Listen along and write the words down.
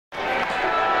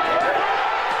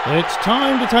It's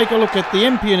time to take a look at the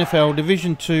MPNFL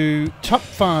Division 2 top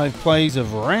 5 plays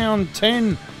of round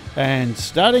 10. And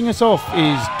starting us off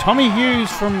is Tommy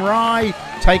Hughes from Rye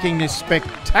taking this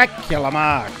spectacular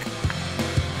mark.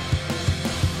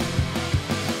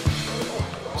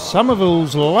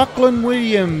 Somerville's Lachlan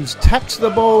Williams taps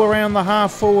the ball around the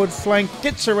half-forward flank,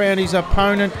 gets around his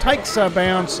opponent, takes a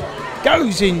bounce,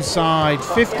 goes inside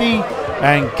 50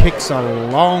 and kicks a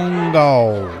long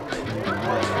goal.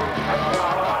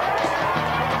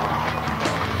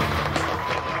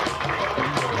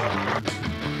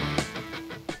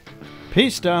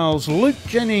 Pearsdale's Luke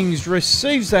Jennings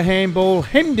receives the handball,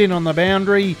 hemmed in on the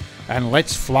boundary, and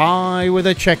lets fly with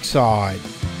a check side.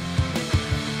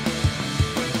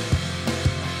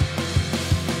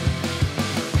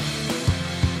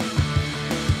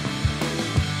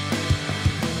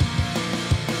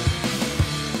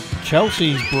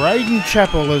 Chelsea's Braden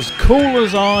Chappell, as cool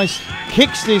as ice,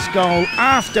 kicks this goal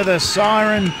after the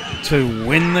siren to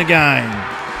win the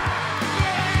game.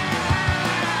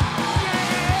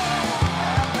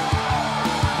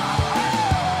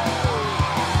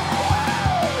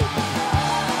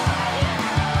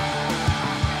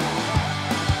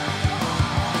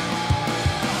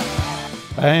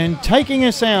 And taking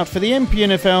us out for the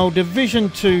MPNFL Division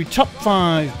 2 top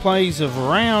 5 plays of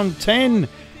round 10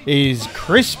 is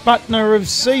Chris Butner of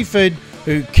Seaford,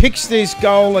 who kicks this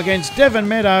goal against Devon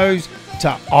Meadows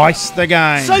to ice the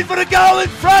game. Seaford a goal in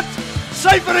front!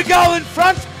 Seaford a goal in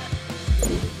front!